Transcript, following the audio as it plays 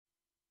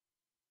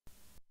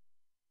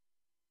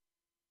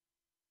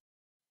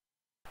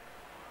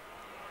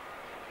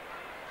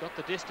got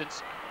the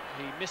distance.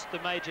 He missed the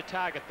major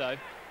target though.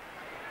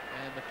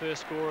 And the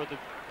first score of the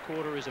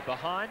quarter is a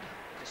behind.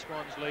 The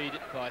Swans lead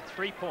by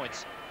 3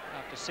 points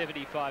after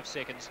 75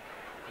 seconds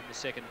in the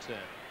second term.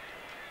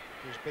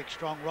 Here's big,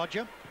 strong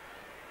Roger.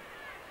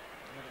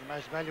 One of the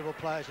most valuable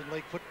players in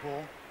league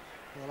football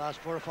for the last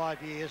 4 or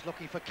 5 years,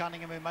 looking for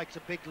Cunningham, who makes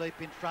a big leap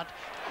in front.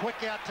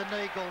 Quick out to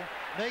Neagle.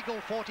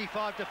 Neagle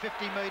 45 to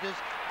 50 metres,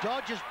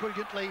 dodges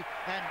brilliantly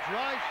and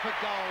drives for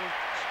goal.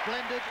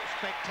 Splendid,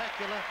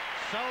 spectacular,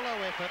 solo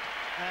effort.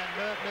 And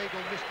Merv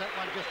Neagle missed that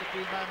one just a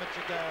few moments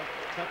ago,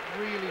 but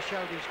really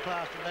showed his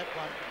class in that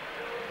one.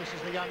 This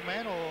is the young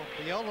man, or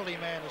the elderly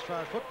man as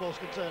far as football's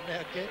concerned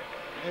now, Ken,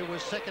 who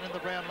was second in the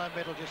Brownlow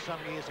medal just some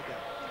years ago.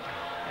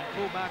 And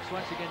full marks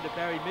once again to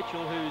Barry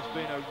Mitchell, who's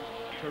been a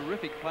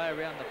terrific player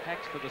around the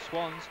packs for the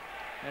Swans.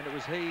 And it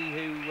was he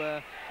who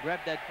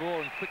grabbed that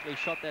ball and quickly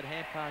shot that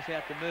hand pass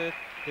out to Merv,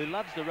 who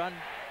loves the run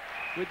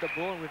with the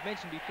ball. And we've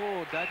mentioned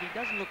before, Doug, he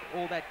doesn't look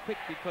all that quick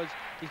because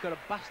he's got a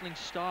bustling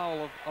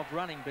style of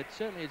running, but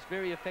certainly it's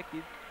very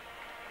effective.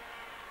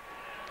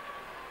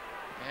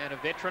 And a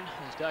veteran,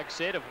 as Doug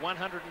said, of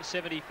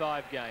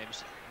 175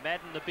 games.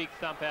 Madden the big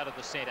thump out of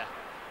the centre.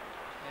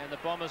 And the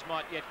Bombers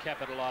might yet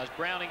capitalise.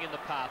 Browning in the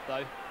path,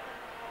 though.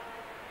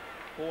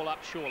 Ball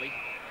up surely.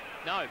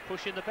 No,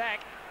 push in the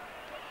back.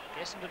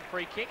 Essendon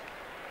free kick.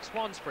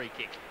 Swans free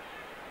kick.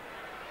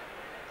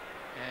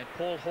 And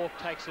Paul Hawke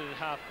takes it at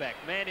half-back.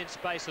 Man in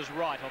space is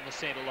right on the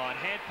centre line.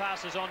 Hand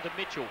passes on to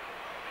Mitchell.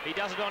 He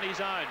does it on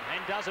his own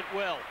and does it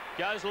well.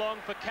 Goes long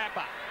for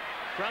Kappa.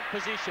 Front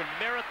position,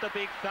 Merritt the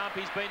big thump.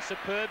 He's been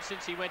superb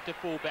since he went to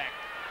full-back.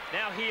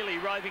 Now Healy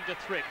roving to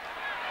Thripp.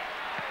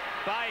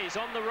 Bayes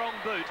on the wrong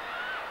boot.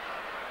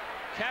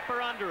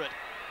 Kappa under it.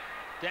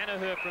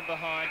 Danaher from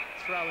behind.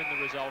 Throw in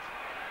the result.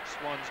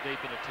 Swans deep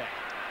in attack.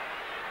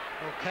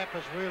 Well,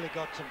 Kappa's really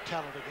got some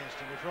talent against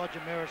him. If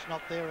Roger Merritt's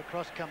not there,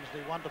 across comes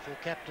the wonderful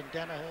captain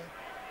Danaher.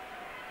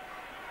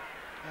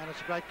 And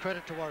it's a great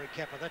credit to Warwick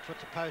Kappa. That's what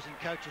opposing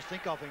coaches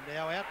think of him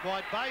now. Out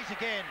wide, Bayes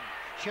again.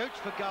 Shoots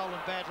for goal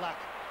and bad luck.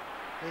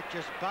 It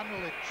just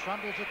bundled, it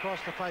trundles across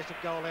the face of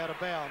goal out of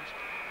bounds.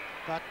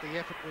 But the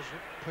effort was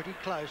pretty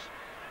close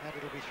and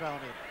it'll be thrown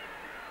in.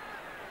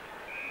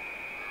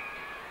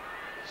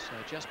 So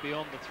just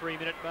beyond the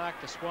 3-minute mark,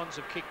 the Swans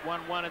have kicked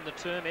 1-1 in the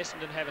term.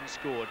 Essendon haven't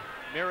scored.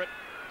 Merritt,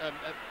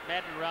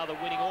 Madden rather,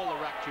 winning all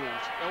the ruck duels.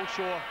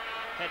 Elshaw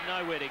had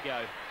nowhere to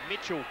go.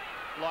 Mitchell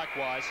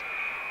likewise.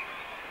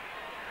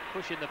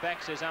 Push in the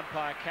back, says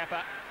umpire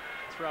Kappa.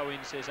 Throw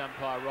in, says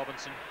umpire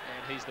Robinson,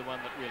 and he's the one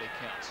that really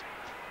counts.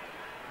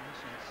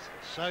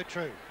 So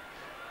true.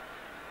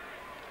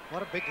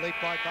 What a big leap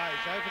by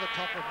Bayes over the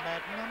top of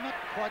Madden. I'm not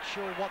quite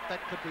sure what that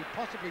could be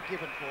possibly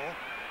given for,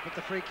 but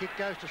the free kick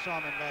goes to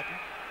Simon Madden.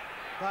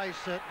 Bayes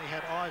certainly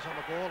had eyes on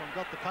the ball and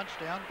got the punch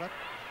down, but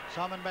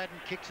Simon Madden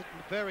kicks it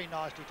very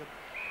nicely to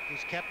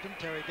his captain,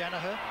 Terry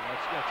Danaher.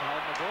 Let's go to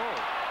hold the ball.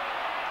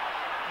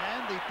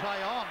 And the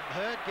play on.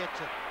 Hurd gets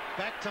it.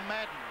 Back to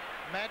Madden.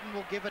 Madden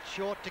will give it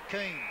short to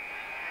Keane.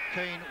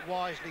 Keane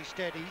wisely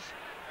steadies.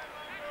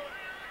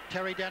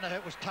 Terry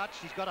Danaher was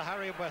touched. He's got to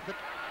hurry with it.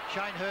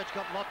 Shane Hurd's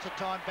got lots of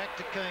time. Back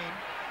to Keane.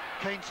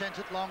 Keane sends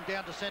it long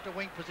down to centre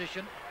wing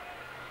position.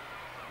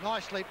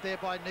 Nice leap there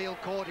by Neil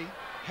Cordy.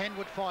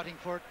 Henwood fighting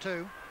for it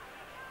too.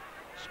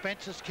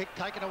 Spencer's kick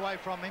taken away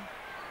from him.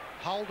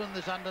 Holden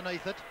is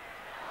underneath it.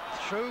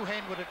 Through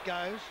Henwood it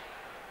goes.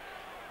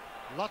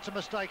 Lots of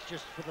mistakes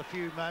just for the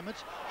few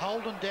moments.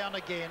 Holden down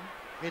again.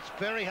 It's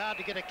very hard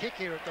to get a kick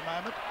here at the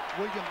moment.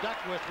 William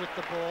Duckworth with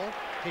the ball.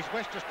 His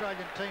West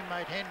Australian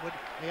teammate Henwood,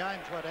 he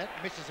aims right at,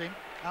 misses him.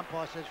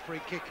 Umpire says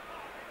free kick.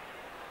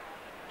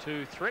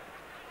 To Thripp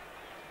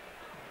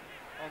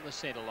on the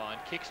centre line.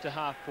 Kicks to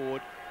half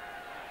forward.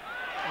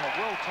 Oh,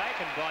 well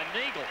taken by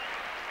Neagle.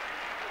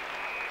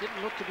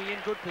 Didn't look to be in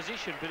good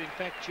position, but in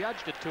fact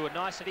judged it to a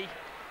nicety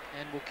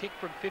and will kick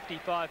from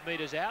 55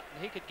 metres out,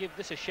 and he could give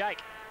this a shake.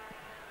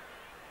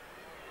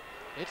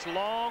 It's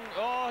long.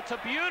 Oh, it's a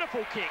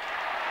beautiful kick.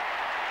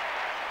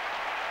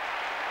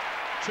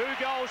 2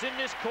 goals in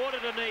this quarter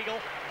to Neagle.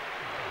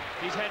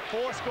 He's had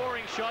 4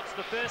 scoring shots.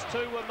 The first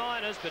 2 were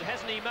minors, but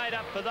hasn't he made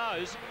up for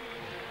those?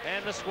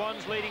 And the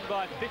Swans leading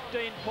by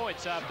 15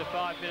 points after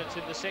 5 minutes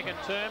in the second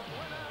term.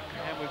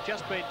 And we've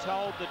just been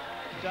told that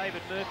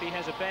David Murphy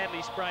has a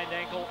badly sprained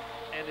ankle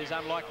and is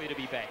unlikely to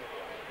be back.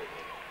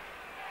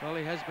 Well,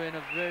 he has been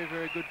a very,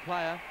 very good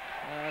player,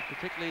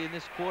 particularly in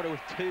this quarter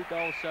with 2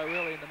 goals so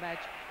early in the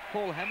match.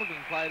 Paul Hamilton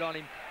played on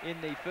him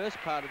in the first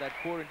part of that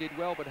quarter and did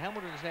well, but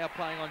Hamilton's now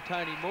playing on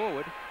Tony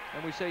Morwood,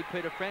 and we see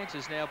Peter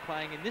Francis now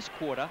playing in this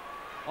quarter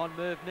on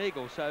Merv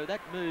Neagle. So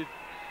that move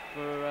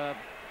for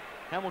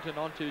Hamilton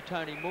onto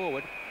Tony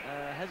Morwood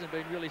hasn't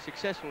been really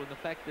successful in the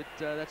fact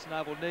that that's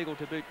enabled Neagle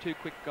to boot 2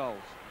 quick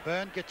goals.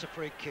 Byrne gets a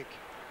free kick.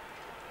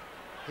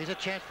 Here's a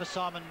chance for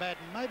Simon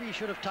Madden. Maybe he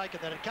should have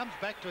taken that. It comes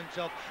back to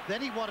himself.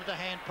 Then he wanted a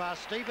hand pass.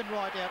 Stephen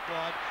Wright out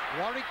wide.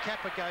 Warwick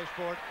Kappa goes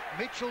for it.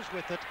 Mitchell's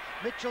with it.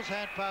 Mitchell's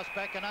hand pass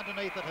back and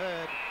underneath it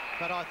Hurd.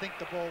 But I think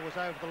the ball was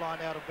over the line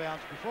out of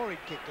bounds before he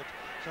kicked it.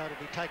 So it'll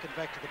be taken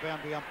back to the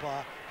boundary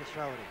umpire to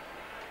throw it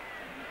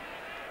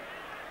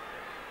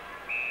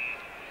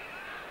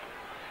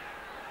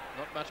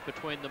that much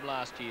between them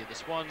last year. The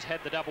Swans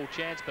had the double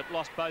chance but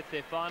lost both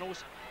their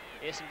finals.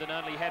 Essendon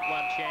only had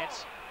one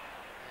chance,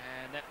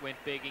 and that went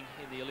begging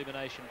in the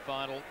elimination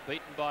final,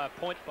 beaten by a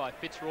point by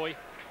Fitzroy.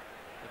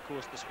 Of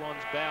course, the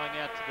Swans bowing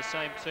out to the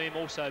same team,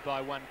 also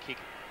by one kick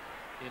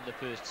in the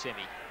first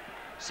semi.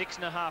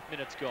 6.5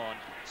 minutes gone.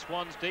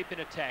 Swans deep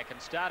in attack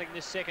and starting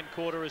this second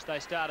quarter as they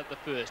started the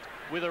first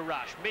with a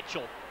rush.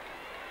 Mitchell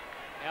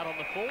out on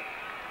the full.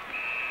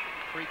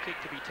 Free kick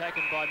to be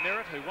taken by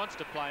Merritt, who wants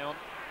to play on.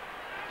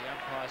 The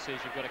umpire says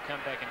you've got to come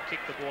back and kick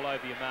the ball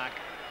over your mark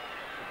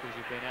because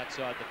you've been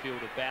outside the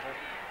field of battle.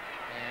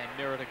 And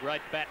Merritt, a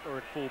great battler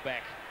at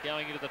full-back,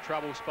 going into the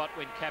trouble spot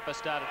when Kappa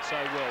started so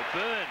well.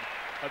 Byrne,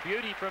 a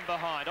beauty from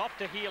behind, off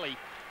to Healy.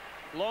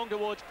 Long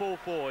towards full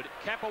forward.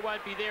 Kappa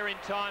won't be there in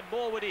time.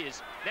 Morwood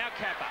is. Now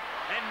Kappa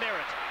and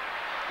Merritt.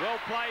 Well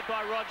played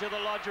by Roger the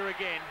Lodger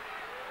again.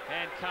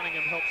 And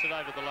Cunningham helps it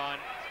over the line.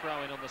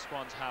 Throw in on the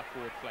Swans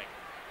half-forward flank.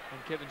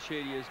 And Kevin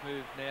Sheedy has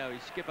moved now.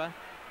 His skipper,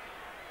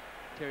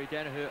 Terry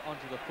Danaher,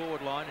 onto the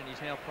forward line, and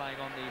he's now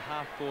playing on the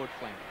half-forward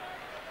flank.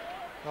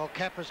 Well,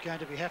 Kappa's going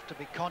to have to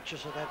be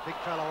conscious of that big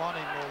fellow on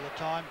him all the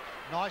time.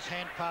 Nice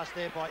hand pass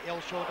there by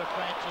Elshaw to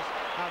Francis.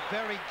 A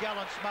very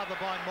gallant smother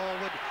by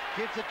Morwood.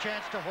 Gives a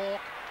chance to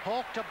Hawke.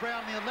 Hawke to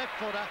Browning, the left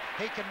footer.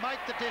 He can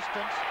make the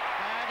distance,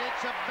 and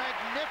it's a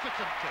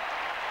magnificent kick.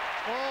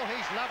 Oh,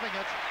 he's loving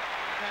it.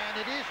 And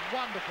it is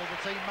wonderful to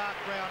see Mark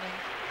Browning,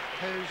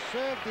 who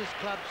served this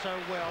club so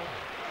well.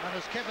 And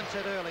as Kevin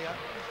said earlier,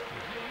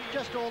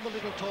 just all the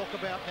little talk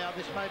about now,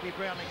 this may be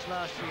Browning's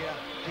last year.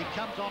 He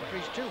comes on for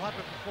his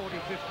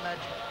 245th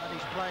match, and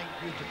he's playing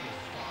beautifully.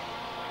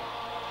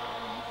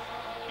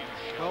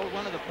 Well,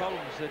 one of the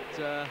problems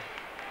that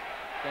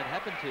that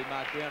happened to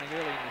Mark Browning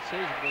early in the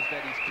season was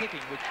that his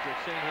kicking, which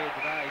we've seen here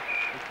today,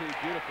 the two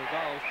beautiful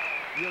goals,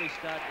 really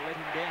started to let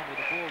him down, where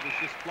the ball was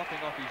just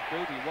flopping off his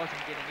boot. He wasn't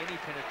getting any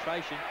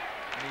penetration,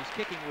 and his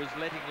kicking was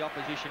letting the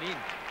opposition in.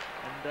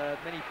 And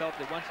many felt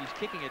that once his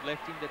kicking had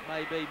left him, that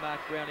maybe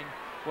Mark Browning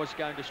was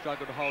going to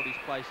struggle to hold his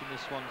place in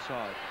this Swan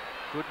side.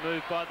 Good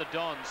move by the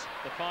Dons.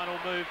 The final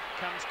move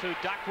comes to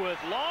Duckworth.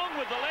 Long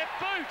with the left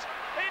boot.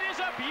 It is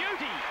a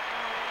beauty.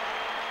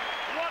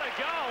 What a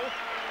goal.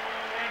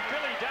 And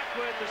Billy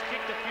Duckworth has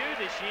kicked a few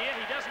this year.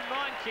 He doesn't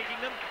mind kicking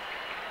them.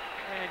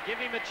 And give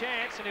him a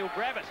chance and he'll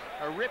grab it.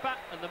 A ripper,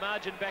 and the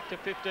margin back to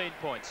 15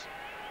 points.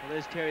 Well,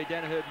 there's Terry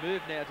Danaher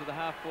move now to the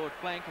half-forward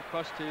flank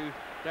across to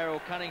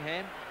Darryl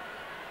Cunningham.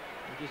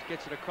 He just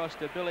gets it across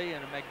to Billy,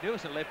 and a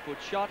magnificent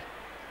left-foot shot.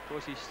 Of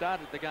course, he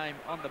started the game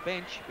on the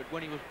bench, but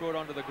when he was brought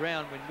onto the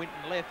ground, when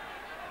Winton left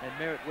and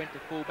Merritt went to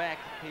full-back,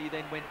 he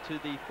then went to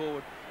the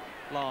forward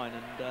line.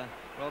 And,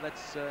 well,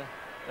 that's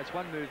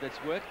one move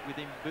that's worked, with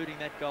him booting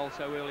that goal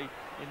so early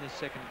in this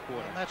second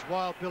quarter. And that's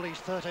Wild Billy's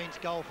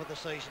 13th goal for the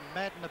season.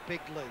 Madden a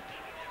big lead.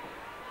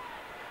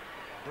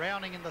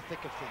 Browning in the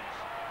thick of things.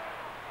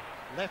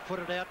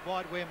 Left-footed out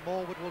wide where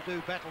Morwood will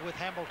do battle with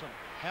Hamilton.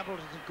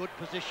 Hamilton's in good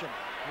position.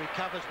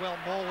 Recovers well.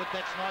 Morwood,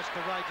 that's nice,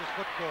 courageous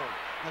football.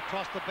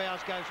 Across the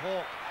bows goes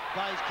Hawke.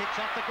 Bays kicks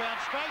off the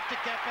ground straight to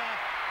Kappa.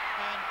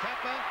 And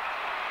Kappa,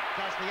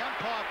 does the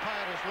umpire pay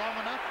it as long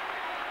enough?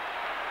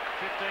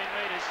 15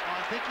 metres.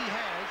 I think he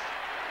has.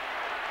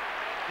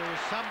 There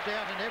was some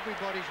doubt in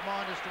everybody's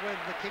mind as to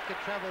whether the kick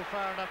had travelled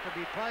far enough to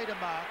be played a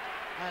mark.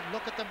 And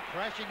look at them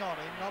crashing on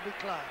him, Nobby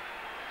Clark.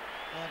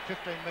 And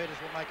 15 metres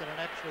will make it an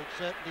absolute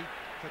certainty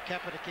for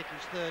Kappa to kick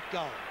his third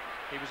goal.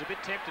 He was a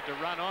bit tempted to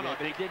run on, yeah, I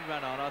think. He didn't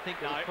run on. I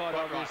think it was quite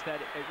obvious that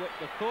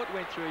the thought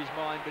went through his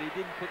mind, but he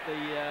didn't put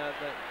the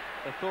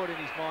thought in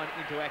his mind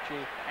into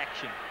actual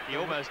action. He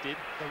almost did.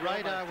 The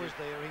radar was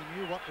there. He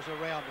knew what was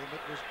around him.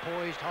 It was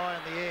poised high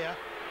in the air,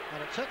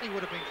 and it certainly would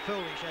have been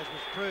foolish, as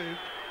was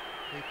proved.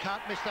 He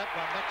can't miss that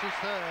one. That's his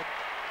third.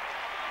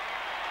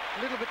 A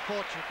little bit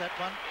fortunate, that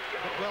one,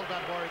 but well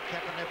done, Warwick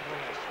Kappa,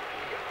 nevertheless.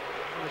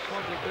 Well, the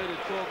Swans included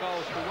 4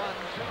 goals to 1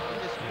 in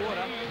this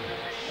quarter.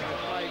 They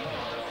played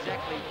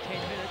exactly 10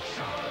 minutes,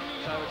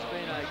 so it's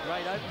been a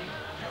great opening.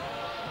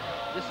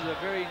 This is a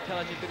very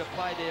intelligent bit of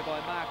play there by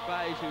Mark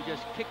Bays, who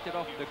just kicked it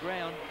off the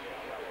ground.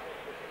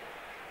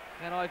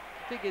 And I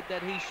figured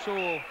that he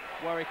saw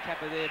Warwick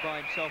Kappa there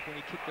by himself when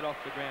he kicked it off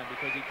the ground,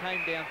 because he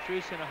came down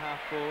through centre-half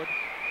forward.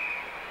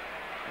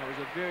 And it was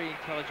a very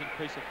intelligent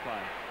piece of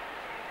play.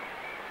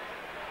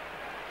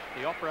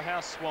 The Opera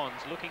House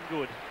Swans looking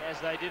good. As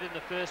they did in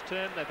the first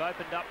term, they've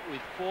opened up with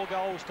 4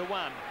 goals to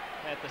 1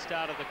 at the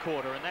start of the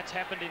quarter, and that's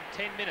happened in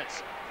 10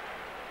 minutes.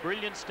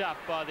 Brilliant stuff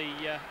by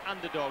the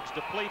underdogs,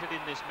 depleted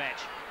in this match.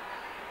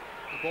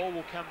 The ball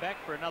will come back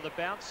for another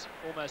bounce,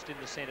 almost in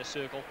the centre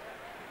circle.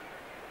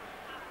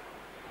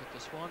 But the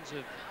Swans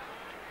have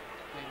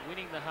been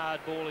winning the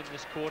hard ball in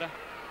this quarter.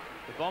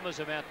 The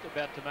Bombers are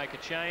about to make a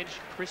change.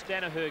 Chris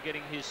Danaher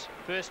getting his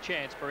first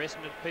chance for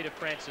Essendon. Peter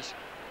Francis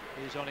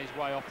is on his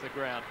way off the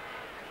ground.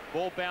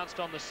 Ball bounced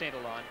on the centre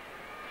line.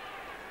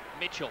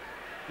 Mitchell,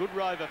 good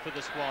rover for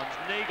the Swans.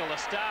 Neagle, a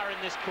star in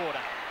this quarter.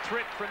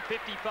 Thripp from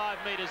 55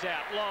 metres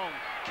out. Long.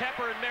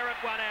 Kappa and Merritt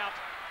one out.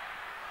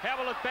 How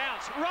will it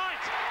bounce?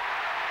 Right!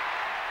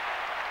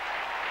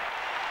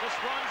 The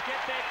Swans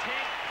get their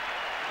 10th.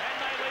 And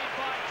they lead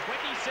by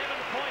 27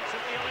 points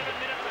at the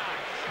 11-minute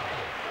mark.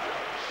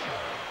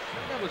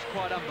 That was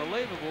quite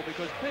unbelievable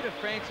because Peter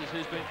Francis,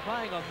 who's been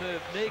playing on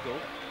Merv Neagle,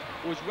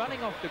 was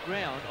running off the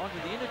ground onto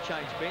the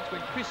interchange bench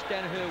when Chris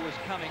Danaher was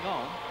coming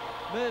on.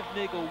 Merv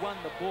Neagle won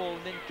the ball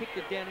and then kicked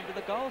it down into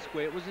the goal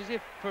square. It was as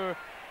if for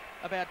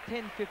about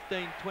 10,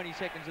 15, 20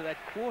 seconds of that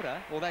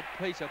quarter, or that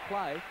piece of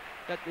play,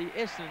 that the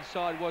Essendon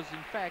side was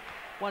in fact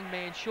one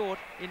man short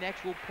in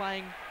actual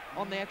playing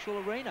on the actual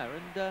arena.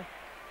 And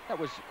that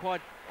was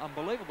quite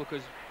unbelievable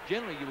because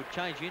generally you would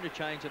change the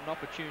interchange at an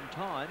opportune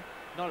time,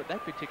 not at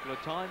that particular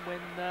time when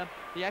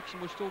the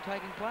action was still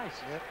taking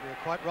place. Yep, you're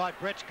quite right.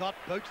 Brett Scott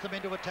boots them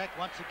into attack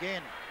once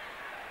again.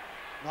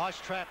 Nice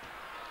trap.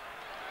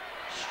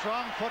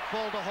 Strong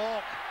football to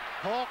Hawke.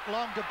 Hawke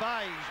long to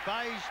Bays.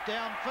 Bays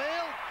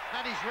downfield,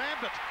 and he's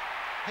rammed it.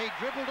 He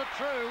dribbled it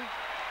through,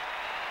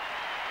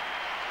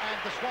 and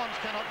the Swans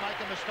cannot make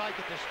a mistake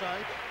at this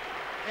stage.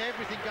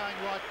 Everything going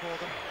right for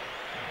them.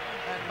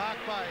 And Mark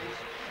Bays,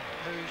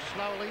 who's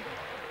slowly,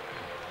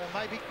 or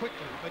maybe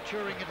quickly,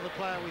 maturing into the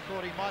player we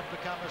thought he might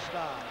become a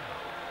star.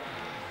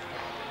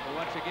 Well,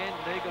 once again,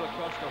 Neagle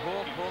across to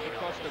Hawke, Hawke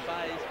across to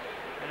Bays,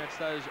 and it's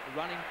those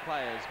running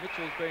players.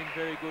 Mitchell's been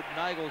very good,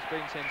 Nagle's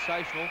been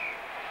sensational.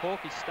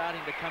 Hawke is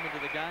starting to come into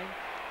the game,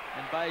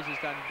 and Bays has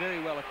done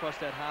very well across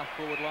that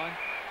half-forward line,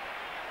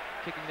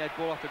 kicking that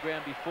ball off the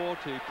ground before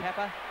to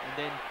Kappa, and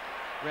then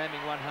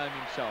ramming one home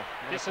himself.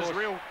 And this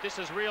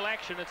is real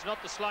action. It's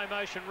not the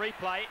slow-motion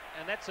replay,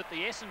 and that's at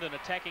the Essendon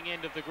attacking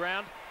end of the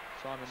ground.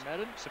 Simon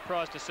Madden.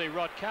 Surprised to see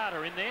Rod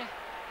Carter in there.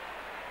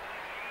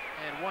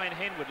 And Wayne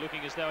Henwood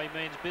looking as though he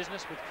means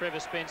business, with Trevor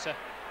Spencer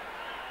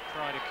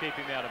trying to keep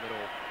him out of it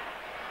all.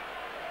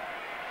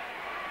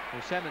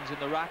 Well, Salmon's in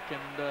the ruck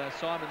and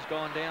Simon's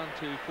gone down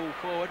to full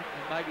forward,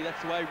 and maybe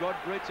that's the way Rod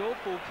breeds all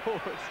full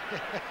forwards.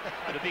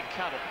 And a big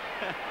cuddle.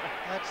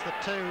 That's the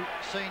two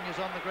seniors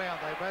on the ground.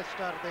 They both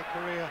started their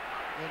career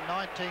in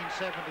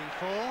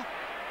 1974.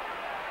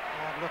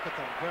 And look at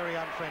them, very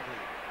unfriendly.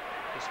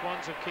 The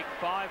Swans have kicked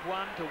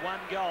 5-1 to 1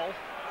 goal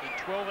in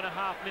 12.5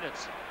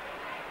 minutes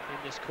in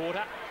this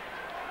quarter.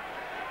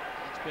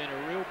 It's been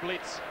a real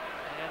blitz,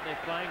 and they're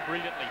playing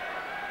brilliantly.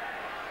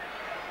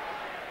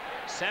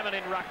 Salmon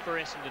in ruck for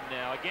Essendon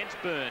now against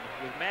Byrne,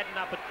 with Madden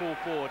up at full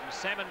forward, and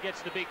Salmon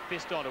gets the big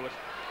fist onto it.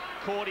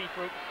 Cordy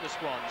for the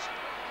Swans.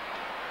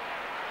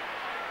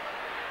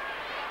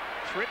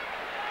 Tripp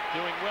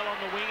doing well on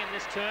the wing in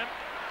this term,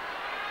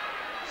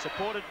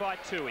 supported by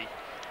Tui.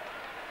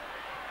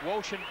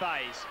 Walsh and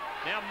Bays.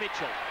 Now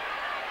Mitchell.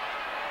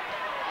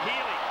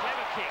 Healy,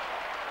 clever kick.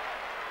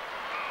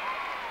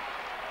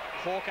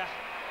 Hawker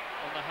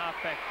on the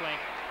half-back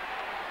flank,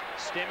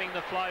 stemming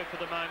the flow for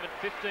the moment.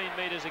 15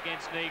 metres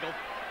against Neagle.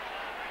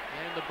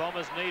 And the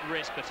Bombers need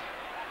respite.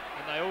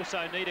 And they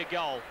also need a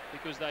goal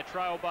because they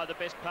trail by the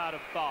best part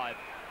of 5.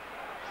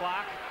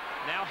 Clark,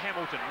 now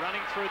Hamilton,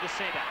 running through the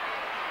centre.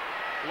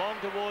 Long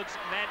towards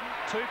Madden,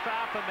 too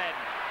far for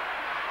Madden.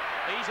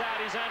 Izard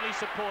is only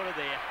supporter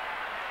there.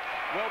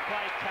 Well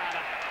played,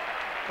 Carter.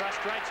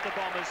 Frustrates the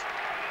Bombers,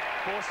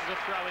 forces a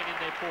throw-in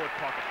their forward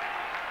pocket.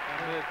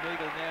 And Merv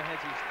Neagle now has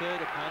his third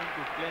opponent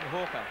with Glenn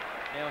Hawker,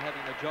 now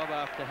having the job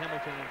after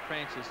Hamilton and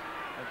Francis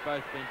have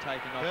both been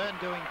taken off. Byrne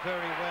doing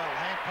very well.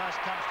 Hand pass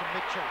comes to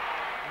Mitchell.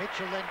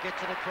 Mitchell then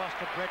gets it across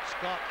to Brett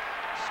Scott.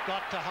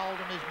 Scott to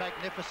Holden is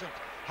magnificent.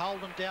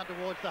 Holden down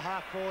towards the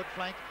half-forward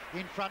flank.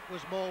 In front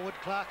was Morwood.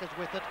 Clark is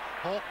with it.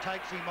 Hawke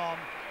takes him on,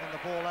 and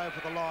the ball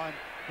over the line.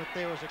 But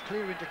there was a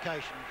clear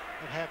indication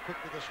of how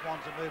quickly the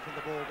Swans are moving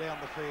the ball down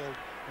the field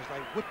as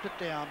they whipped it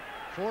down.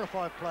 4 or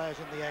 5 players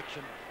in the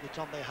action. It's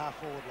on their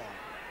half-forward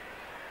line.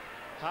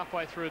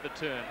 Halfway through the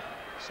turn.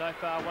 So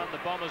far, one the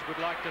Bombers would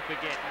like to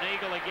forget.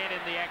 Neagle again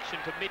in the action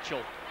to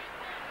Mitchell.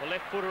 The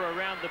left footer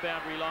around the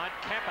boundary line.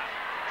 Kappa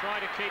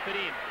trying to keep it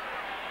in.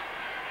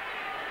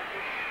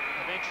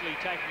 Eventually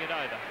taking it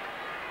over.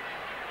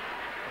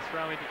 A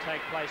throw-in to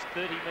take place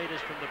 30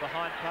 metres from the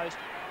behind post.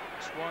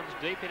 Swans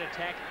deep in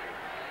attack,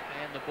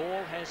 and the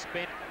ball has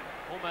spent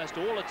almost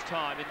all its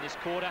time in this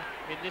quarter,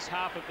 in this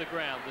half of the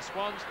ground. The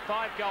Swans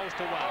 5 goals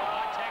to 1.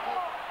 High tackle.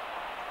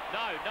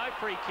 No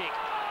free kick.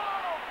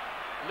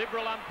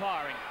 Liberal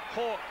umpiring.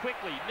 Hawke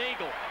quickly.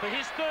 Neagle for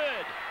his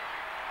third.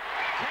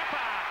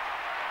 Kappa.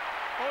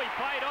 Oh, he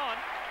played on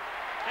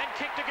and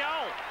kicked a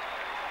goal.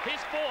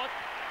 His fourth.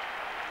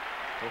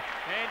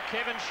 And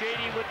Kevin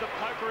Sheedy with the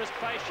pokerest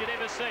face you'd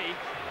ever see,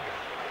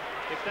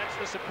 if that's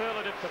the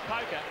superlative for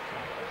poker.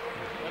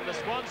 And the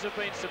Swans have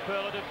been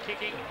superlative,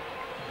 kicking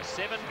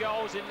 7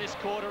 goals in this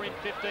quarter in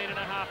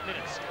 15.5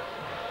 minutes.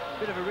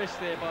 Bit of a risk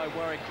there by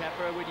Warwick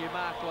Kappa. When you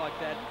mark like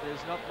that,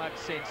 there's not much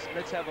sense.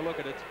 Let's have a look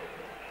at it.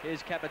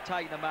 Here's Kappa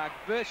taking the mark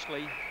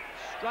virtually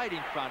straight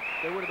in front.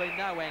 There would have been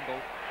no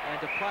angle, and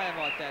to play him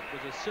like that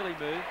was a silly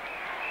move.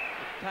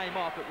 It came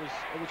off. It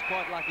was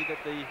quite lucky that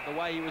the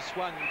way he was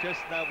swung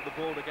just enabled the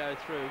ball to go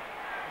through.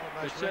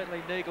 But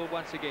certainly Neagle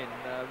once again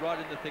right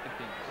in the thick of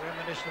things.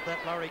 Reminiscent of that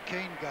Laurie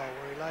Keane goal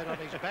where he laid on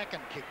his back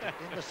and kicked it.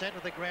 In the centre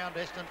of the ground,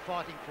 Essendon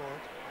fighting for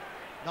it.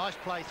 Nice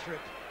play through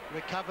it.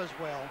 Recovers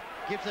well.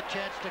 Gives a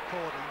chance to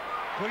Cordy.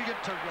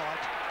 Brilliant to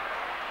Wright.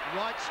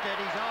 Wright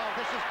steadies. Oh,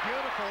 this is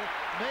beautiful.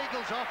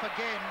 Neagle's off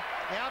again.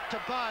 Out to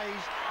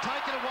Bays.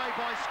 Taken away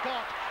by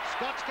Scott.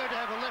 Scott's going to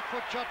have a left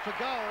foot shot for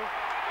goal.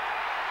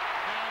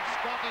 And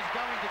Scott is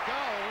going to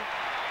goal.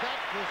 That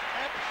was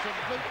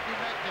absolutely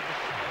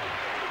magnificent.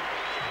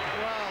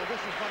 Well, this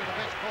is one of the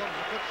best quarters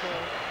of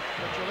football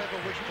that you'll ever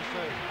wish to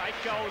see.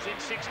 8 goals in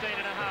 16.5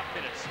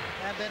 minutes.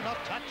 And they're not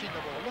touching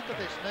the ball. Look at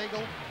this,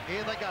 Neagle.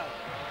 Here they go.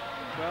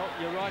 Well,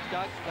 you're right,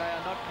 Doug. They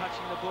are not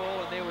touching the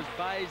ball, and there was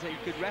Bays. He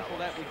could raffle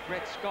that with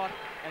Brett Scott,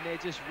 and they're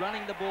just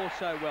running the ball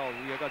so well.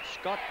 You've got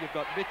Scott, you've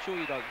got Mitchell,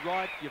 you've got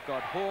Wright, you've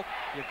got Hawke,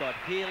 you've got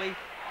Healy.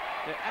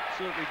 They're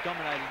absolutely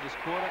dominating this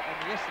quarter, and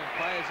the Essendon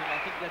players, and I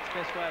think that's the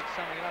best way of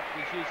summing it up,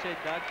 as you said,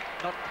 Doug,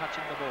 not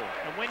touching the ball.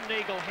 And when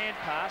Neagle hand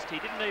passed, he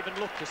didn't even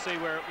look to see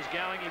where it was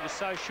going. He was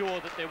so sure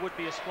that there would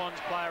be a Swans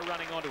player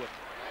running onto it.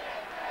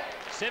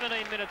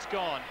 17 minutes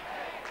gone,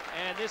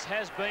 and this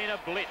has been a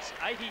blitz.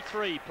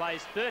 83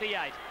 plays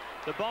 38.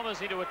 The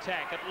Bombers into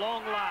attack. At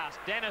long last,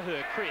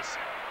 Danaher, Chris,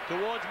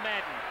 towards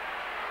Madden.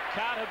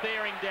 Carter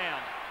bearing down.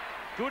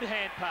 Good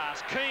hand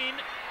pass. Keane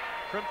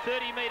from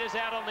 30 metres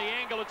out on the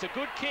angle. It's a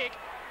good kick.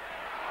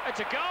 It's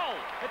a goal.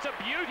 It's a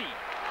beauty.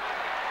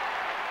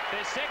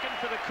 They're second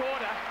for the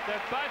quarter.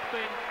 They've both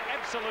been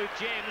absolute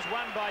gems,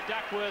 one by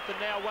Duckworth and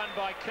now one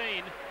by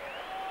Keane.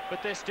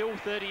 But they're still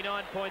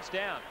 39 points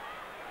down.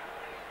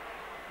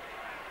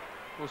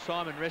 Well,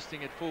 Simon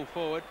resting at full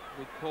forward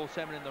with Paul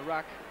Salmon in the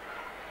ruck.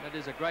 That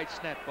is a great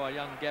snap by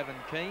young Gavin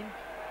Keane.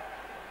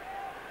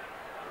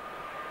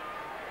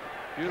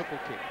 Beautiful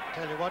kick.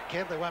 Tell you what,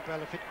 Kev, they won't be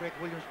able to fit Greg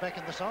Williams back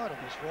in the side on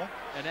this form.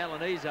 And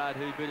Alan Izard,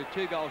 who booted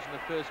 2 goals in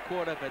the first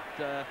quarter, but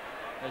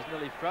has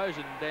nearly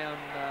frozen down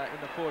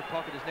in the forward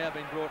pocket, has now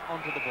been brought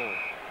onto the ball.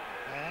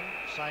 And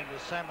same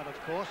with Salmon, of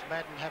course.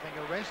 Madden having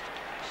a rest.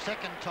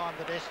 Second time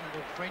that Essendon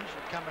would fringe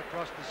and come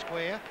across the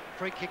square.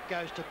 Free kick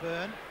goes to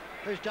Byrne,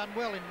 who's done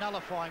well in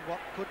nullifying what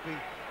could be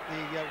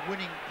the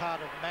winning part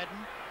of Madden.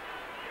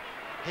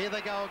 Here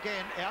they go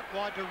again, out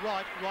wide to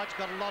Wright. Wright's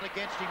got a lot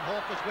against him.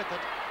 Hawker's with it.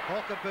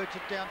 Hawker boots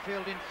it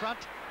downfield in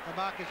front. The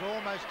mark is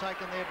almost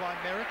taken there by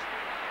Merritt.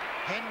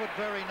 Henwood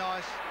very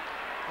nice.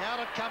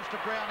 Out it comes to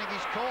Browning.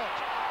 He's caught.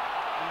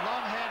 A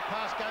long hand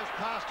pass goes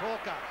past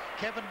Hawker.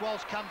 Kevin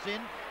Walsh comes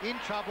in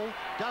trouble,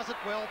 does it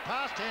well,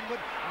 past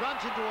Henwood,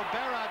 runs into a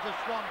barrage of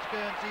Swans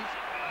Guernseys.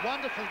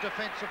 Wonderful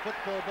defensive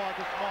football by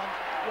the Swans.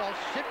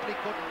 Walsh simply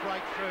couldn't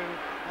break through,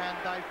 and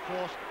they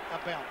forced a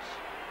bounce.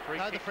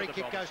 The free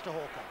kick goes to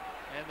Hawker.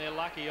 And they're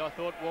lucky. I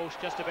thought Walsh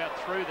just about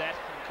threw that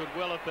and could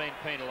well have been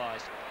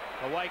penalised.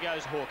 Away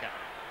goes Hawker,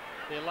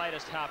 their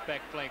latest half-back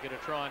flanker to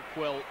try and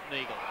quell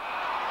Neagle.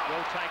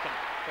 Well taken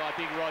by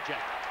Big Roger.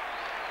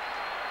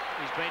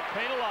 He's been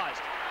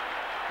penalised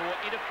for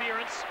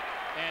interference,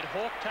 and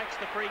Hawke takes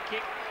the free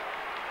kick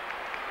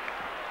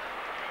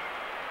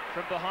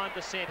from behind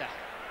the centre.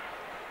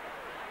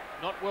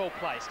 Not well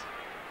placed.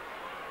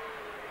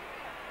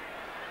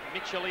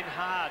 Mitchell in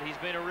hard. He's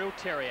been a real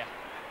terrier.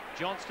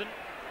 Johnston,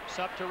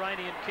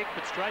 subterranean kick,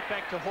 but straight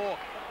back to Hawke.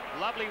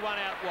 Lovely one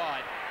out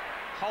wide.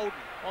 Holden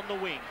on the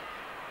wing.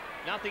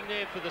 Nothing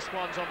there for the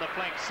Swans on the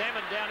flank.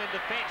 Salmon down in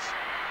defence.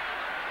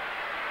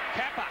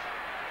 Kappa.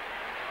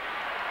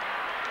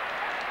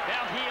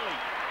 Now Healy.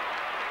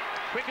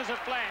 Quick as a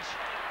flash.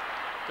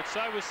 But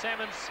so was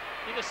Salmon's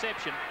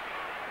interception.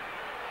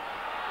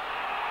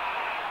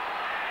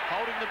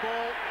 Holding the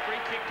ball.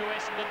 Free kick to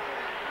Essendon.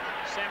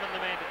 Salmon the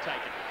man to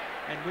take it.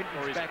 And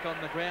Winton's back on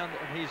the ground,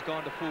 and he's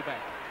gone to full-back.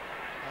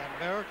 And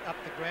Merritt up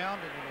the ground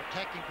in an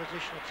attacking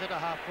position at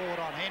centre-half forward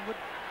on Henwood.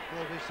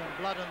 There'll be some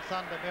blood and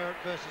thunder, Merritt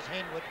versus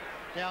Henwood.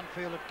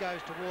 Downfield it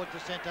goes towards the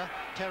centre.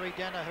 Terry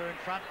Danaher in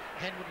front.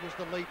 Henwood was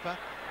the leaper.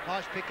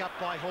 Nice pick up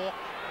by Hawke.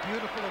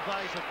 Beautiful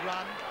evasive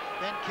run.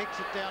 Then kicks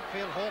it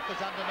downfield. Hawke is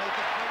underneath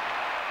it.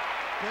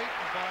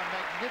 Beaten by a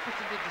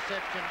magnificent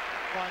interception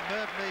by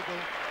Merv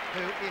Neagle,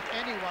 who, if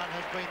anyone,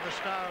 has been the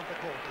star of the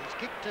quarter. He's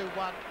kicked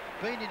 2-1,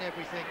 been in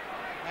everything.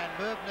 And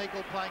Merv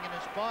Neagle playing an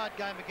inspired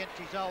game against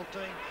his old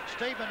team.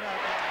 Stephen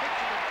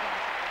Mitchell in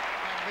front,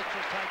 and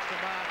Mitchell takes the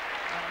mark,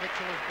 and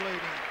Mitchell is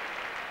bleeding.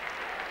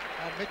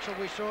 And Mitchell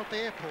we saw at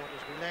the airport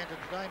as we landed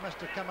today. Must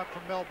have come up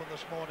from Melbourne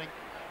this morning.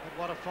 But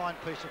what a fine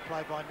piece of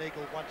play by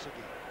Neagle once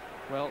again.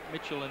 Well,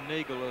 Mitchell and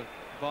Neagle are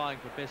vying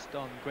for best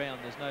on ground.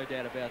 There's no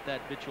doubt about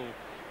that. Mitchell,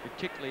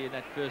 particularly in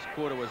that first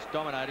quarter, was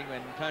dominating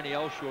when Tony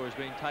Elshaw has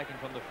been taken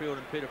from the field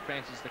and Peter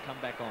Francis to come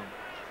back on.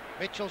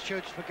 Mitchell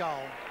shoots for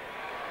goal.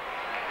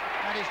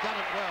 And he's done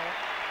it well.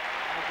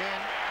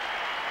 Again,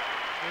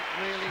 it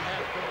really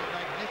has been a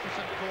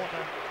magnificent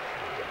quarter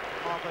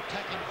of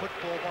attacking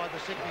football by the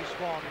Sydney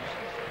Swans.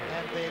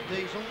 And their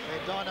diesel,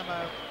 their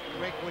dynamo,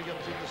 Greg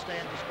Williams in the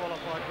stand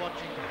disqualified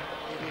watching.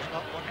 It is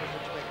not what was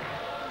expected.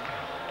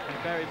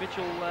 And Barry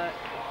Mitchell,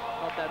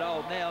 not that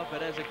old now,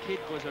 but as a kid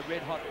was a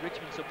red-hot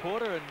Richmond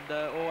supporter and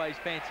always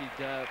fancied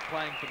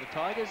playing for the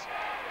Tigers.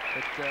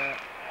 But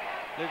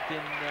lived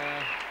in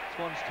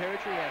Swans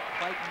territory at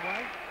Clayton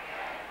Way.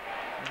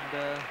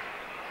 And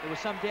there was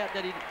some doubt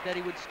that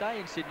he would stay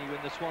in Sydney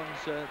when the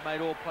Swans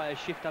made all players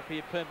shift up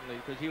here permanently,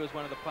 because he was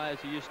one of the players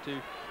who used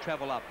to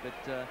travel up.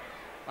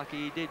 But lucky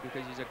he did,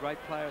 because he's a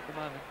great player at the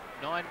moment.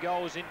 9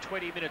 goals in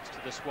 20 minutes to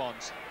the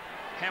Swans.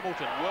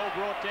 Hamilton, well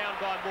brought down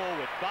by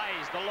Morwood.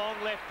 Bays, the long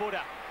left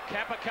footer.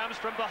 Kappa comes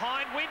from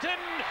behind. Winton,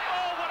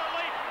 oh, what a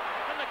leap!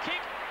 And the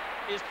kick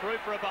is through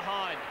for a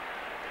behind.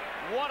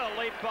 What a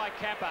leap by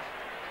Kappa.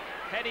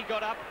 Had he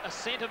got up a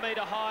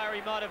centimetre higher,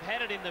 he might have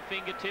had it in the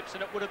fingertips,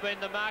 and it would have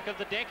been the mark of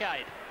the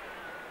decade.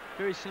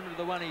 Very similar to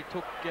the one he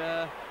took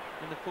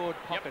in the forward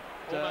pocket.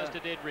 Yep, almost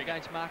a dead ring.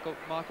 Against Michael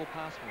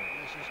Passmore.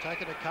 Yes, he's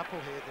taken a couple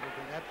here that have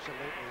been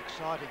absolutely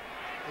exciting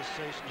this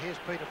season. Here's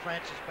Peter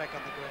Francis back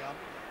on the ground.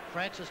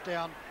 Francis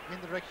down in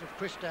the direction of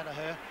Chris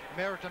Danaher.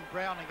 Merritt and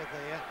Browning are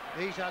there.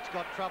 Izard's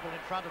got trouble in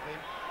front of him.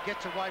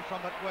 Gets away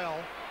from it well.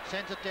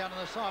 Sends it down in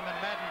the Simon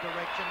Madden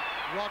direction.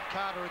 Rod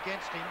Carter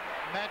against him.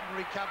 Madden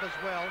recovers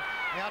well.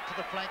 Out to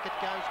the flank it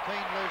goes.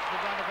 Keane loses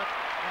the run of it.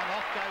 And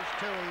off goes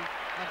Toohey.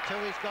 And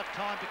Toohey's got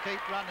time to keep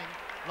running.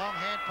 Long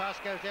hand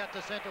pass goes out to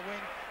centre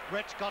wing.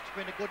 Rhett Scott's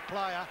been a good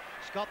player.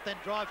 Scott then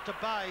drives to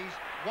Bays.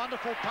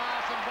 Wonderful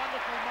pass and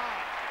wonderful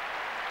mark.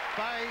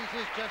 Bays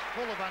is just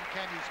full of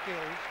uncanny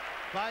skills.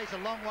 Bays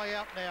a long way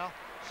out now.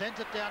 Sends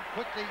it down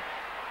quickly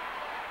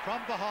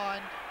from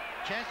behind.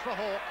 Chance for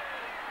Hawke.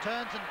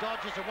 Turns and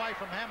dodges away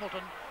from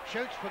Hamilton.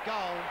 Shoots for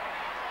goal.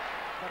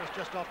 But it's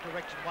just off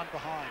direction, one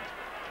behind.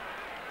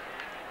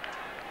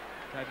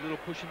 Gave a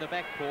little push in the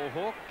back, Paul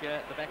Hawke,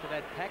 at the back of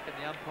that pack, and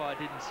the umpire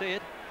didn't see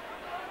it.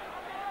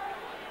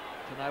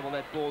 To enable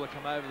that ball to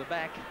come over the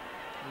back.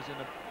 He was in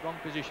the wrong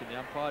position, the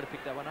umpire, to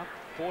pick that one up.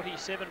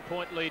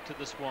 47-point lead to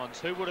the Swans.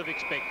 Who would have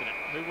expected it?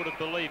 Who would have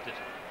believed it?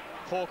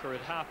 Hawker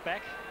at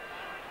half-back.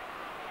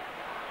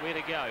 Where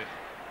to go?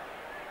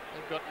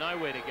 They've got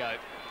nowhere to go.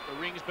 The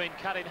ring's been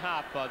cut in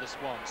half by the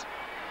Swans.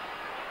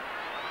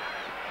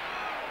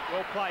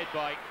 Well played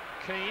by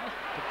Keane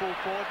to pull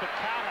forward, but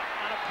Carter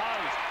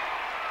unopposed.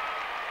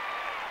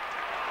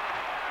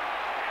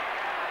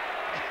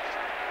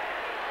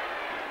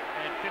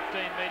 And 15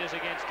 metres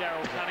against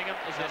Darryl Cunningham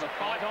as there's a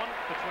fight on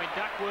between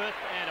Duckworth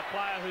and a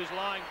player who's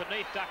lying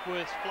beneath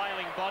Duckworth's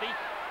flailing body.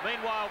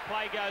 Meanwhile,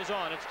 play goes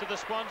on. It's to the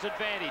Swans'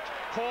 advantage.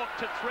 Hawke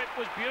to Thripp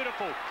was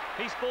beautiful.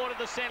 He's forward of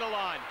the centre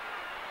line.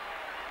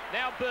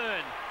 Now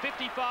Byrne,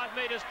 55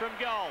 metres from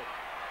goal.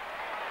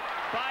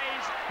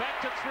 Bays back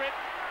to Thripp.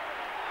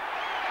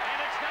 And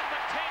it's number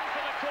 10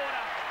 for the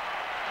quarter.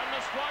 And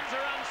the Swans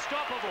are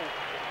unstoppable.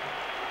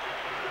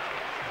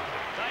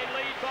 They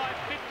lead by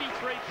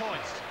 53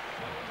 points.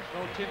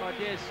 Well, Tim, I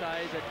dare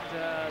say that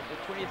the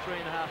 23.5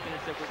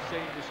 minutes that we've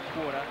seen this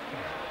quarter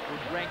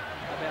would rank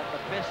about the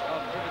best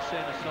I've ever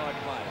seen a side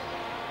play.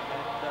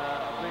 And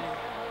I've been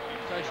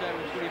associated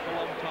with footy for a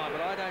long time,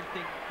 but I don't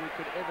think we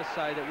could ever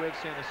say that we've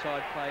seen a side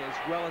play as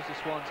well as the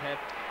Swans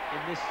have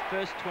in this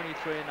first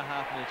 23.5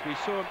 minutes. We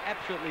saw them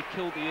absolutely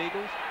kill the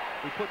Eagles.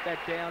 We put that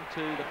down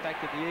to the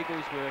fact that the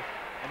Eagles were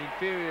an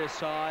inferior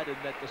side and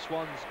that the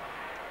Swans,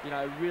 you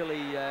know,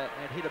 really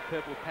had hit a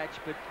purple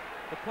patch. But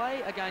to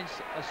play against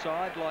a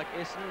side like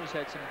Essendon, who's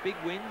had some big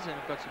wins and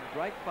have got some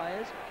great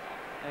players,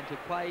 and to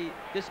play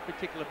this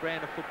particular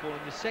brand of football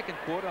in the second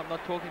quarter, I'm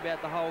not talking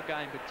about the whole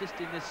game, but just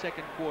in this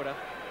second quarter,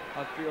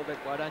 I feel that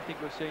I don't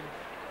think we've seen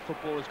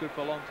football as good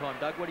for a long time.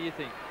 Doug, what do you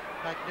think?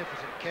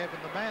 Magnificent, Kevin.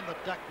 The man that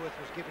Duckworth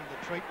was giving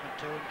the treatment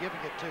to and giving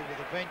it to with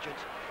a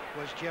vengeance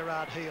was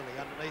Gerard Healy.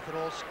 Underneath it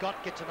all,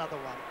 Scott gets another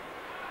one.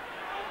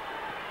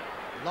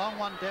 Long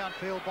one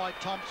downfield by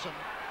Thompson.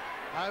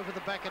 Over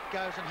the back it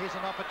goes, and here's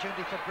an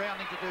opportunity for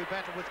Browning to do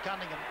battle with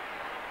Cunningham.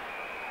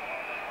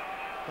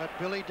 But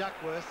Billy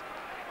Duckworth,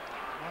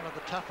 one of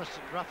the toughest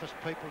and roughest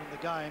people in the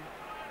game,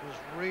 was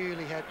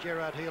really had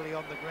Gerard Healy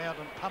on the ground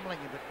and pummeling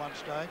him at one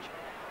stage.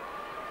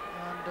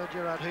 And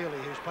Gerard Healy,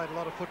 who's played a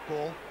lot of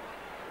football,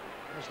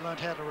 has learned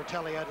how to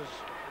retaliate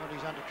when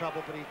he's under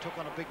trouble, but he took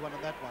on a big one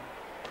in that one.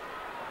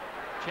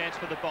 Chance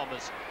for the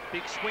Bombers.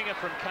 Big swinger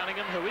from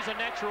Cunningham, who is a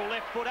natural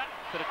left footer,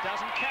 but it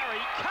doesn't carry.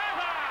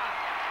 Cover!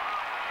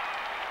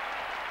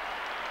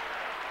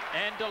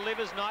 And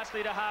delivers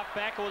nicely to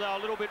half-back, although a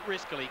little bit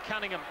riskily.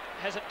 Cunningham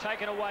has it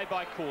taken away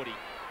by Cordy.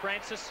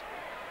 Francis,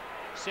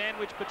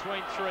 sandwich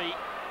between three.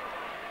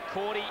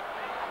 Cordy,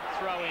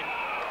 throw in.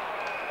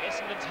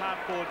 Essendon's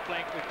half-forward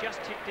flank. We've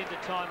just ticked into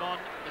time on.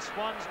 The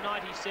Swans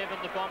 97,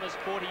 the Bombers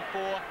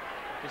 44.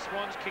 The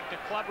Swans kicked a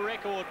club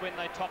record when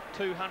they topped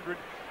 200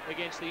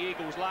 against the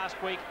Eagles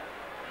last week.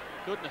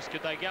 Goodness,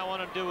 could they go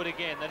on and do it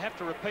again? They'd have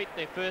to repeat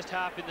their first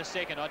half in the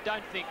second. I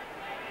don't think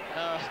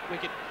we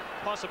could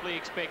possibly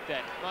expect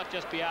that. Might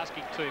just be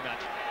asking too much.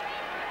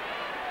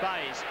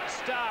 Bays,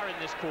 star in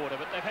this quarter,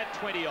 but they've had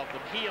 20 of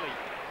them. Healy.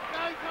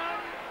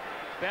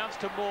 Bounce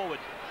to Morwood.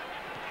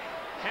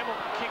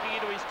 Hamilton kicking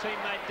into his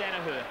teammate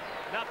Danaher.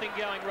 Nothing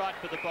going right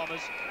for the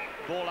Bombers.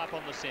 Ball up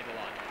on the centre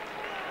line.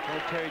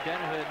 Well, Terry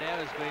Danaher now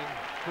has been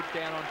put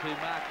down onto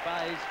Mark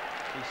Bays.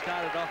 He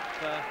started off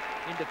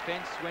in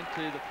defence, went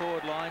to the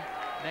forward line.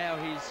 Now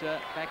he's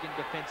back in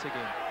defence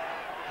again.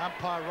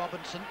 Umpire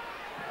Robinson,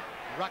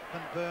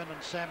 Ruckman, Byrne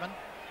and Salmon.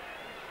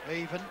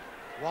 Even.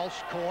 Walsh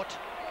caught.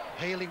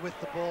 Healy with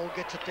the ball,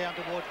 gets it down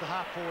towards the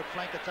half-forward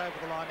flank. It's over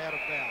the line, out of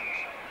bounds.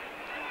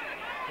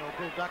 Well,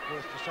 Bill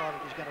Duckworth decided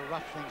he's going to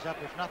rough things up,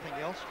 if nothing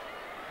else,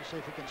 to see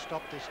if he can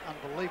stop this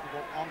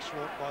unbelievable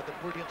onslaught by the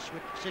brilliant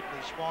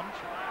Sydney Swans.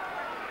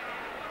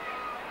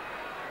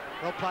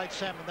 Well played,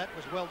 Sam, and that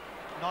was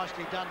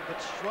nicely done,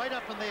 but straight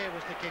up in the air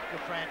was the kick of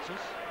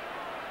Francis.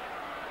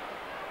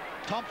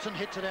 Thompson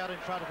hits it out in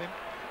front of him.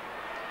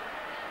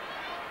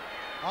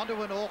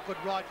 Onto an awkward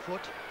right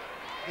foot.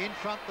 In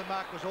front, the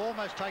mark was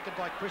almost taken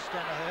by Chris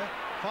Danaher.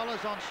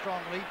 Follows on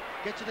strongly,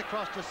 gets it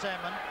across to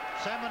Salmon.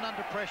 Salmon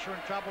under pressure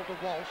and trouble to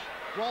Walsh.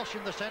 Walsh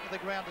in the centre of the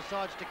ground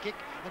decides to kick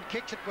and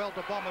kicks it well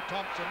to Bomber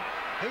Thompson.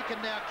 He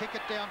can now kick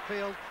it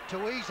downfield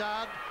to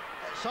Izard.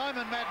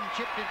 Simon Madden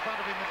chipped in front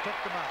of him and took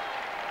the mark.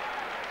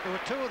 There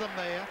were two of them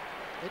there.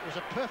 It was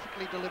a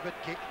perfectly delivered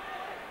kick.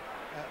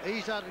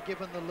 Izard had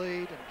given the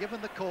lead and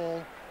given the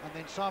call, and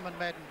then Simon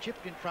Madden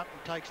chipped in front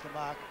and takes the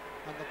mark.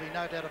 And there'll be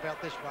no doubt about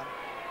this one,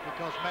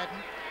 because Madden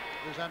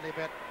is only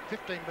about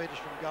 15 metres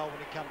from goal when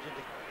he comes in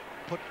to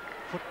put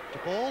foot to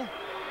ball.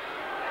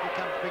 Here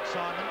comes Big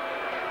Simon.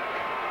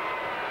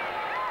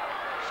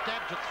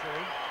 Stabs it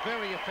through.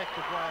 Very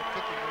effective way of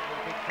kicking with the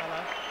big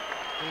fellow.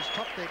 He's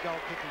topped their goal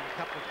kicking a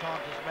couple of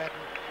times as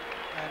Madden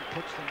and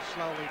puts them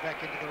slowly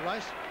back into the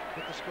race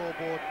with the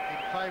scoreboard in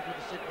favour of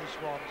the Sydney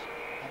Swans.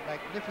 A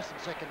magnificent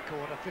second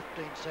quarter,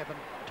 15-7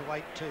 to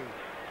 8-2.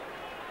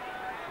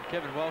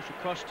 Kevin Walsh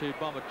across to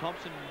Bomber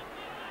Thompson.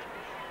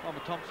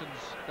 Bomber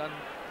Thompson's done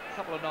a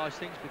couple of nice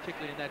things,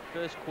 particularly in that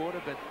first quarter,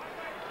 but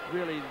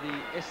really the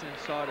Essendon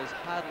side has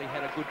hardly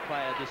had a good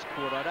player this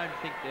quarter. I don't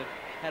think they've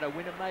had a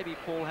winner. Maybe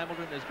Paul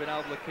Hamilton has been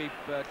able to keep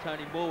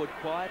Tony Morwood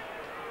quiet,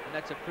 and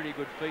that's a pretty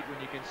good feat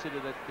when you consider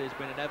that there's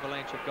been an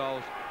avalanche of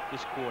goals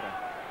this quarter.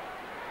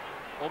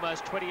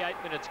 Almost 28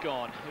 minutes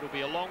gone. It'll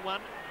be a long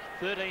one.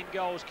 13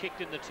 goals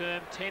kicked in the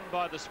term, 10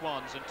 by the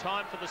Swans, and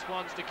time for the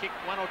Swans to kick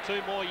one or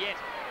two more yet.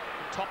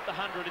 Topped the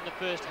 100 in the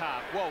first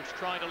half. Walsh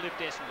trying to lift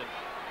Essendon.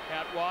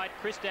 Out wide,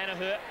 Chris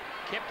Danaher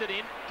kept it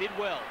in, did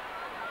well.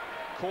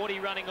 Cordy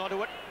running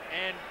onto it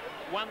and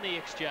won the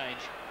exchange.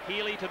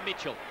 Healy to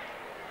Mitchell.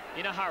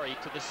 In a hurry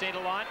to the centre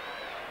line.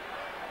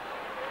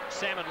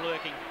 Salmon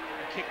lurking.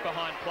 Kick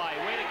behind play.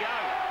 Where to go?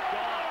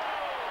 Gone.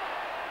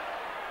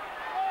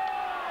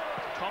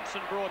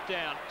 Thompson brought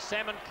down.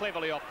 Salmon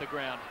cleverly off the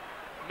ground.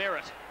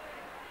 Merritt.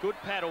 Good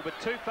paddle, but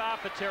too far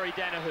for Terry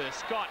Danaher.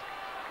 Scott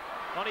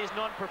on his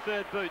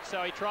non-preferred boot,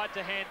 so he tried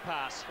to hand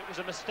pass. It was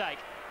a mistake.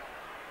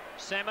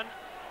 Salmon,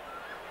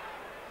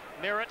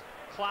 Merritt,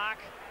 Clark.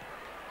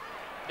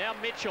 Now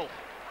Mitchell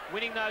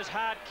winning those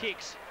hard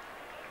kicks.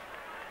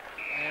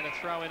 And a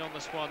throw in on the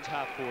Swans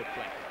half-forward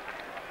flank.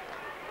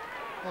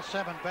 Well,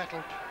 Salmon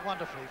battled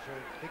wonderfully for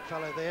a big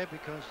fellow there,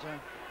 because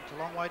it's a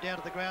long way down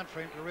to the ground for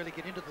him to really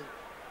get into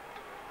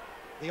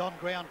the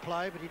on-ground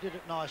play, but he did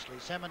it nicely.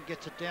 Salmon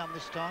gets it down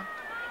this time.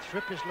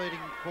 Thrip is leading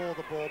for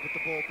the ball, but the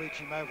ball beats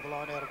him over the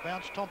line out of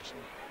bounds. Thompson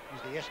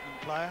is the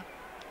Essendon player.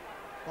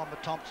 Bomber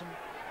Thompson,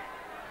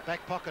 back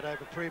pocket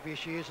over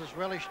previous years, has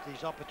relished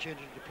his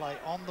opportunity to play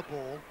on the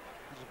ball.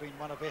 This has been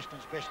one of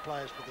Essendon's best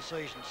players for the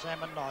season.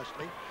 Salmon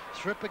nicely.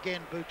 Thrip again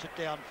boots it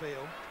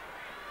downfield.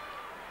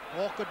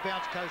 Awkward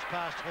bounce goes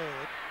past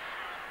Hurd.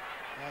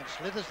 And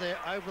slithers there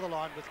over the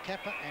line with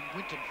Kappa and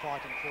Winton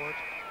fighting for it.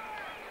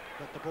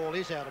 But the ball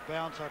is out of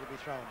bounds, so it'll be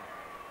thrown.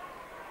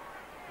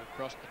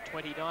 Across the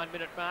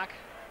 29-minute mark.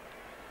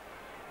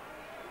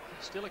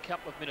 Still a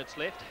couple of minutes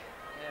left.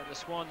 And the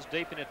Swans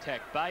deep in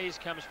attack. Bayes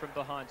comes from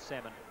behind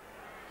Salmon.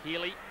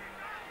 Healy.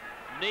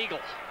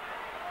 Neagle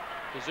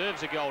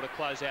deserves a goal to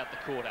close out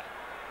the quarter.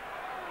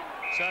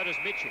 So does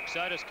Mitchell.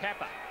 So does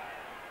Kappa.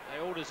 They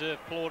all deserve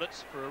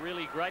plaudits for a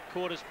really great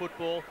quarters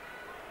football.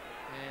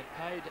 And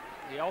paid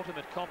the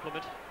ultimate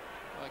compliment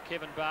by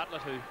Kevin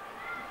Bartlett, who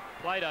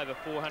played over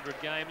 400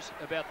 games,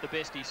 about the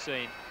best he's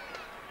seen.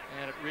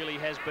 And it really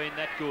has been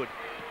that good.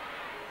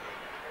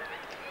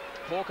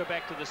 Hawker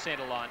back to the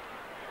centre line.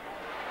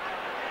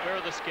 Where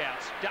are the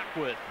scouts?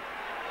 Duckworth.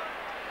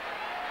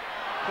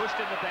 Pushed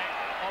in the back.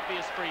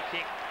 Obvious free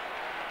kick.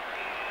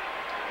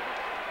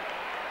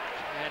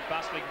 And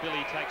Bustling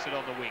Billy takes it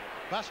on the wing.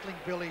 Bustling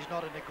Billy's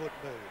not in a good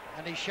mood,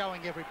 and he's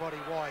showing everybody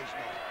why he's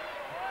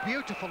not.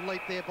 Beautiful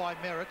leap there by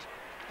Merritt,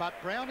 but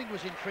Browning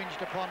was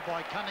infringed upon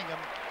by Cunningham,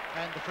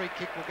 and the free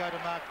kick will go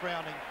to Mark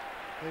Browning,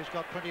 who's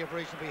got plenty of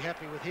reason to be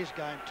happy with his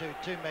game too.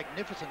 Two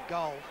magnificent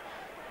goals.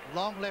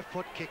 Long left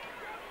foot kick.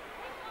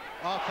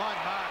 Oh, fine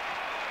mark.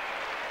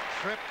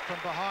 Thrip from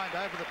behind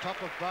over the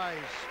top of Bayes.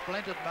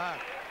 Splendid mark.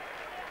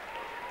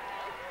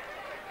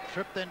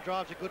 Thrip then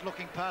drives a good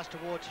looking pass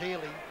towards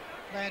Healy.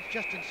 Lands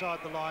just inside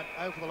the line.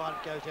 Over the line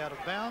it goes out of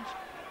bounds.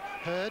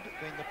 Hurd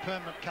being the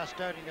permanent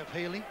custodian of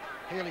Healy.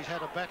 Healy's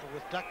had a battle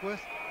with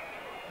Duckworth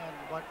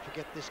and won't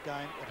forget this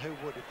game, but who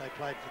would if they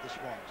played for the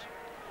Swans.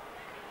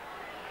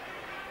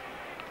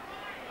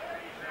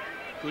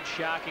 Good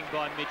sharking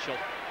by Mitchell.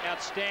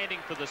 Outstanding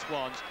for the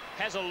Swans.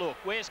 Has a look.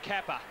 Where's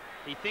Kappa?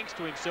 He thinks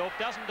to himself,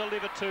 doesn't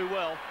deliver too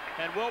well.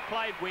 And well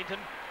played, Winton.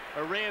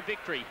 A rare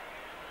victory.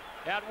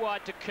 Out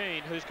wide to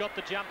Keane, who's got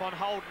the jump on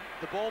Holden.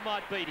 The ball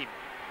might beat him.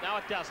 No,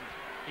 it doesn't.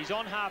 He's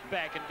on half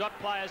back and got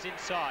players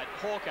inside.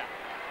 Hawker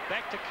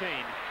back to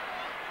Keane.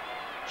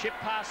 Chip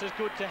pass is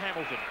good to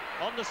Hamilton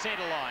on the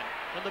centre line,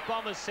 and the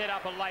Bombers set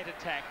up a late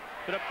attack,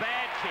 but a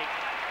bad kick.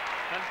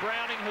 And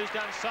Browning, who's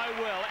done so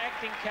well,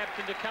 acting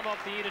captain, to come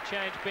off the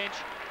interchange bench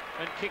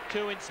and kick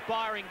 2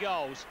 inspiring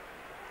goals,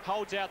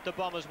 holds out the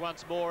Bombers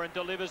once more and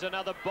delivers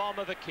another bomb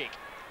of a kick.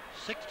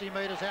 60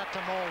 metres out to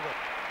Morwood.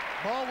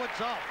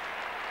 Morwood's off.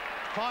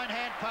 Fine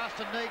hand pass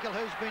to Neagle,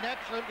 who's been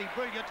absolutely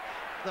brilliant.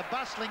 The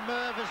bustling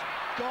Merv has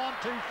gone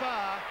too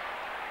far.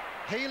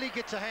 Healy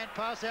gets a hand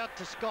pass out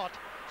to Scott.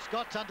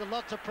 Scott's under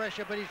lots of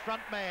pressure, but he's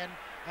front man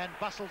and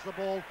bustles the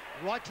ball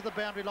right to the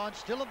boundary line,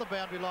 still on the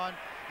boundary line,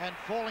 and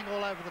falling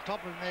all over the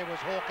top of him there was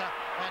Hawker,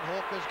 and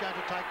Hawker's going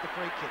to take the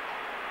free kick.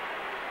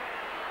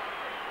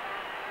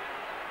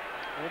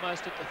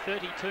 Almost at the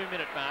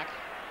 32-minute mark.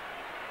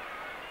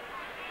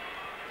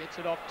 Gets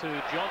it off to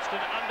Johnston,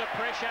 under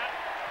pressure.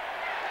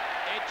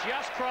 It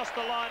just crossed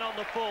the line on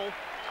the full.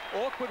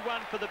 Awkward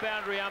one for the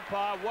boundary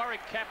umpire.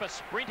 Warwick Kappa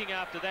sprinting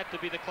after that to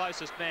be the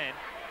closest man.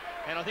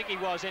 And I think he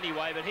was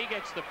anyway, but he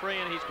gets the free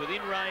and he's within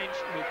range.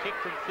 He'll kick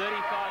from 35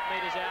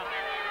 metres out,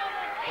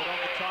 but on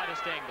the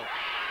tightest angle.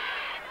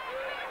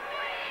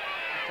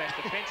 In fact,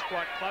 the fence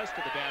quite close to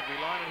the boundary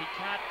line and he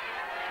can't...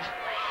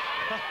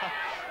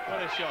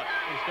 What a shot.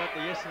 He's got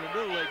the Essendon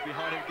Little League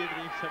behind him giving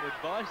him some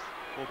advice.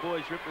 Well,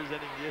 boys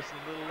representing the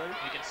Essendon Little League.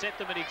 You can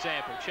set them an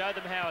example, show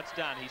them how it's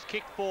done. He's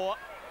kicked 4.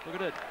 Look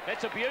at it.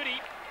 That's a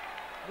beauty.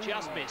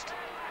 Just missed.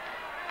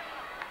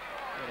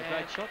 A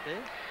great shot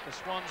there. The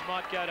Swans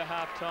might go to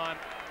half-time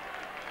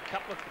a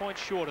couple of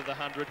points short of the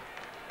 100,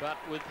 but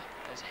with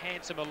as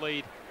handsome a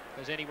lead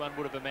as anyone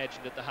would have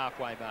imagined at the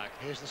halfway mark.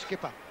 Here's the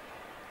skipper.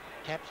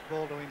 Taps the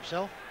ball to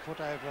himself,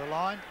 foot over the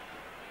line,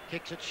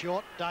 kicks it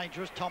short,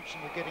 dangerous. Thompson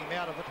will get him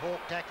out of it. Hawke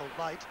tackled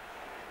late.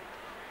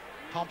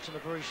 Thompson, a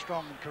very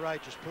strong and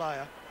courageous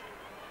player.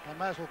 They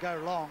may as well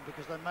go long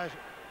because they may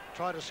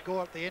try to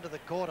score at the end of the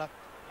quarter.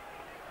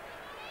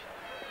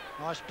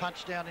 Nice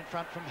punch down in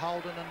front from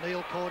Holden, and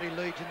Neil Cordy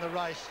leads in the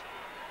race.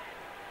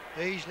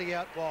 Easily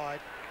out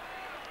wide.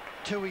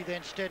 Tui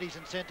then steadies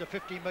and sends a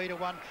 50-metre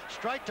one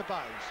straight to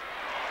Bays.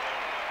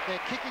 Their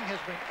kicking has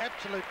been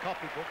absolute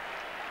copybook.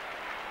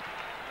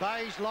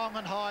 Bays long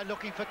and high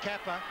looking for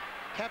Kappa.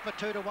 Kappa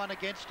 2-1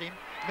 against him.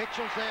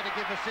 Mitchell's there to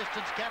give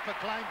assistance. Kappa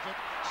claims it,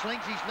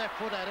 slings his left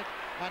foot at it,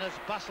 and is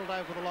bustled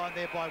over the line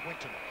there by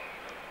Winton.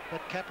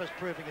 But Kappa's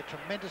proving a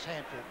tremendous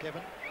handful,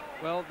 Kevin.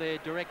 Well, their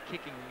direct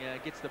kicking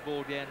gets the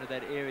ball down to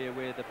that area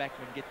where the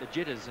backmen get the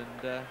jitters,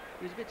 and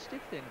he was a bit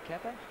stiff then,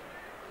 Kappa.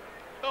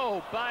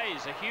 Oh,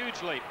 Bays, a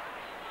huge leap.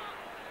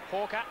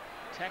 Hawker,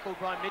 tackled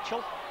by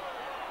Mitchell.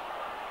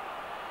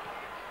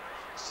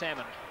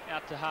 Salmon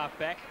out to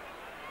half-back.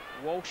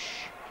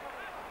 Walsh.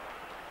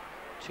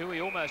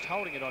 Tui almost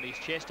holding it on his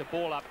chest. A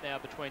ball up now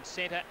between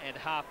centre and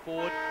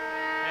half-forward.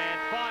 And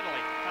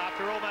finally,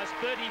 after almost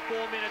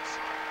 34 minutes,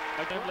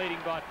 leading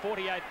by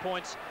 48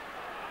 points,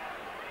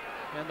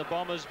 and the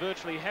Bombers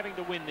virtually having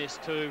to win this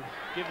to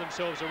give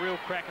themselves a real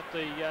crack at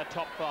the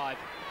top 5,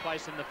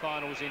 place in the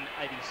finals in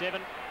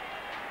 '87.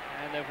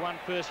 And they've won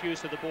first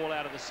use of the ball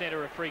out of the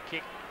centre, a free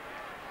kick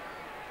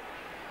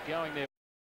going there.